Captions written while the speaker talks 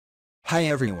Hi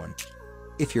everyone.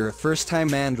 If you're a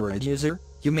first-time Android user,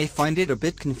 you may find it a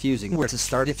bit confusing where to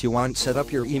start if you want to set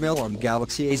up your email on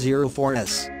Galaxy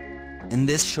A04s. In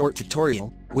this short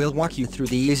tutorial, we'll walk you through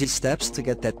the easy steps to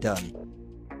get that done.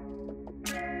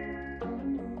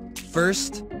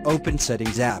 First, open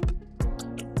Settings app.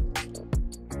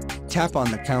 Tap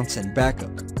on Accounts and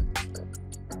Backup.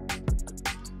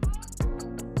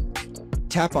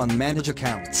 Tap on Manage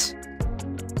Accounts.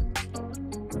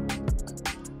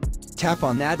 Tap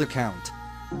on Add Account.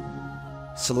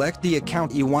 Select the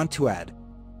account you want to add.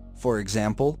 For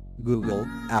example, Google,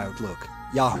 Outlook,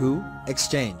 Yahoo,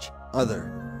 Exchange,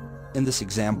 Other. In this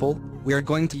example, we are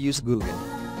going to use Google.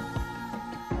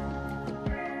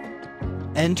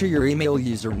 Enter your email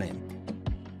username.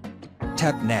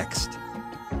 Tap Next.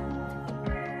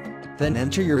 Then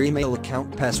enter your email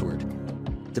account password.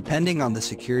 Depending on the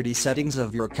security settings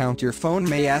of your account, your phone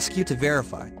may ask you to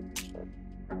verify.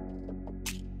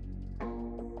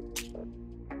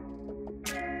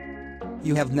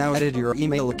 You have now added your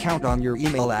email account on your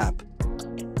email app.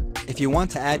 If you want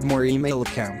to add more email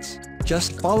accounts,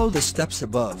 just follow the steps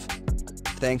above.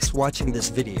 Thanks for watching this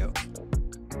video.